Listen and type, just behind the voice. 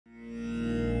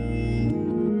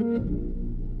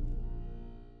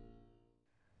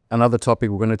another topic.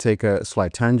 We're going to take a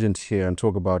slight tangent here and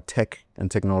talk about tech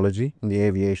and technology in the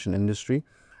aviation industry.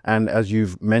 And as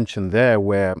you've mentioned there,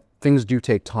 where things do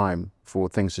take time for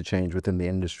things to change within the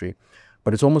industry,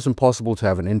 but it's almost impossible to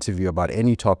have an interview about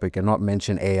any topic and not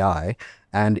mention AI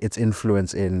and its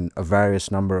influence in a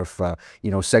various number of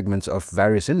segments of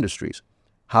various industries.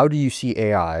 How do you see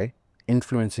AI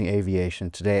influencing aviation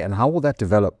today, and how will that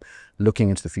develop looking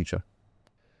into the future?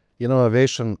 You know,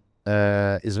 aviation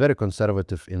is a very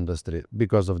conservative industry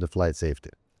because of the flight safety.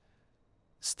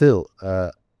 Still,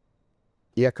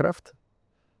 aircraft,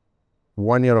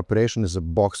 1 year operation is a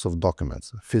box of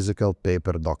documents, physical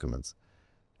paper documents.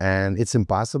 And it's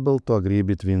impossible to agree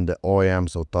between the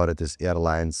OEMs, authorities,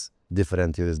 airlines,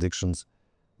 different jurisdictions,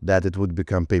 that it would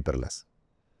become paperless.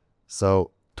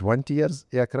 So 20 years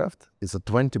aircraft is a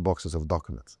 20 boxes of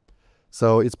documents.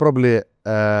 So it's probably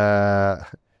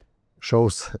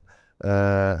shows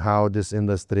how this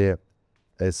industry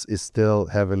is still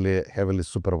heavily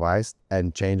supervised,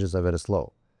 and changes are very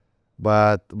slow.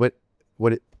 But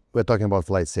we're talking about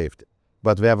flight safety.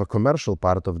 But we have a commercial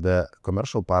part of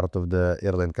the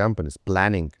airline companies,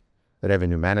 planning,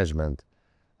 revenue management,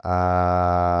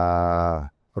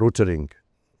 routing,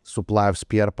 supply of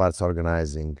spare parts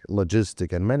organizing,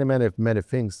 logistic, and many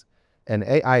things. And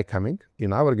AI coming.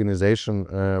 In our organization,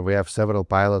 we have several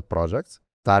pilot projects,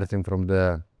 starting from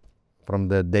the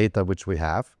data which we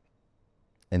have,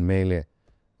 and mainly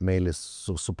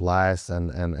supplies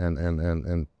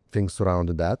and things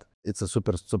surrounding that. It's a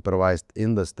supervised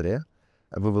industry.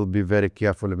 We will be very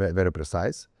careful, very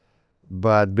precise.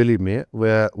 But believe me,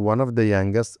 we're one of the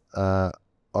youngest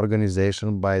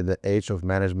organization by the age of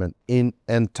management in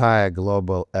entire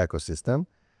global ecosystem.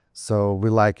 So we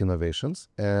like innovations,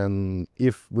 and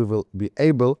if we will be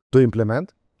able to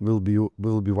implement, we'll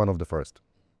be one of the first.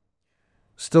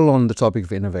 Still on the topic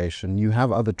of innovation, you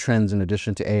have other trends in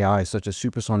addition to AI, such as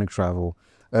supersonic travel,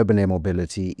 urban air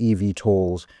mobility,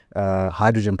 eVTOLs,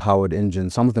 hydrogen-powered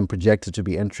engines, some of them projected to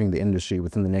be entering the industry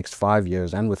within the next 5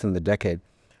 years and within the decade.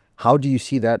 How do you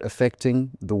see that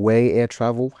affecting the way air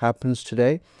travel happens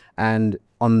today? And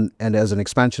as an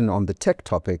expansion on the tech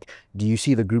topic, do you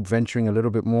see the group venturing a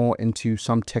little bit more into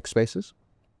some tech spaces?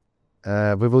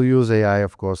 We will use AI,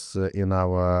 of course, in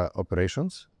our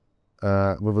operations.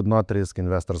 We would not risk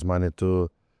investors' money to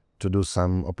do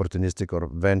some opportunistic or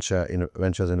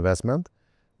ventures investment.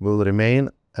 We will remain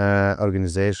an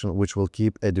organization which will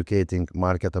keep educating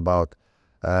market about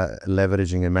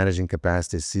leveraging and managing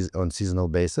capacity on seasonal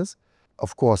basis.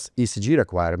 Of course, ESG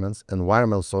requirements,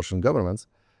 environmental, social, and governance,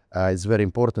 is very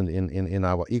important in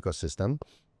our ecosystem.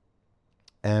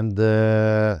 And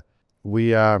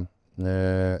we are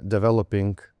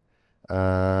developing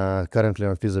currently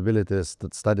on feasibility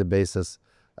study basis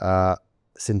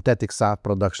synthetic SAF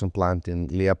production plant in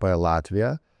Liepa,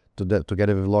 Latvia.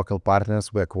 Together with local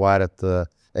partners, we acquired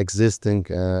existing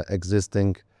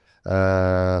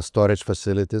storage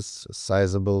facilities,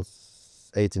 sizable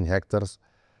 18 hectares.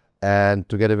 And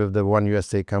together with the one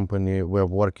USA company, we're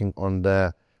working on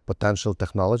the potential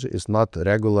technology. It's not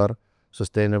regular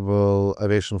sustainable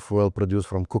aviation fuel produced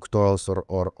from cooked oils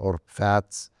or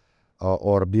fats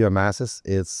or biomasses.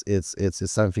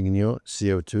 It's something new,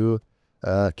 CO2,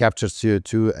 captured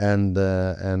CO2 and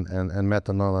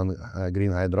methanol and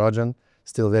green hydrogen.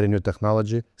 Still very new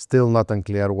technology. Still not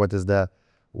unclear what is the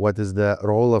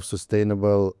role of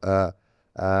sustainable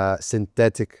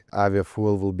synthetic avia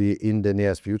fuel will be in the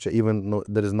near future. Even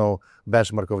there is no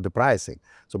benchmark of the pricing.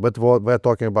 So, but what we're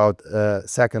talking about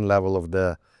second level of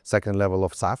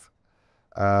SAF.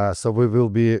 So we will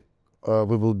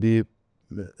be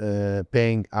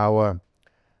paying our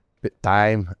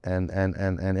time and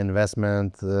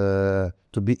investment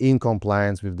to be in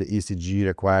compliance with the ESG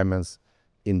requirements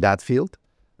in that field.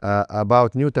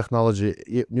 About new technology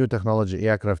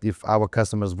aircraft, if our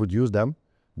customers would use them,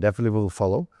 definitely will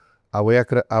follow.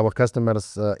 Our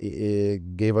customers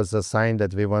gave us a sign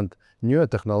that we want newer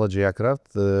technology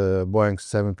aircraft, Boeing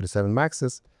 737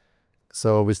 Maxes.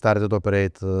 So we started to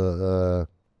operate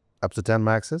up to 10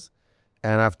 Maxes.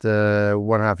 And after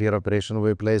 1.5 year operation,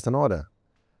 we placed an order.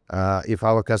 If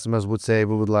our customers would say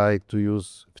we would like to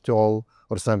use FTOL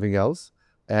or something else,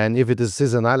 and if it is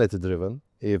seasonality driven,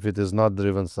 if it is not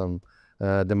driven some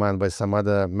demand by some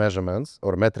other measurements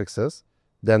or metrics,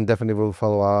 then definitely we'll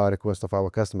follow our request of our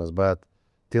customers. But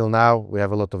till now, we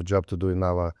have a lot of job to do in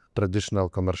our traditional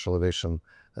commercial aviation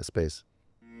space.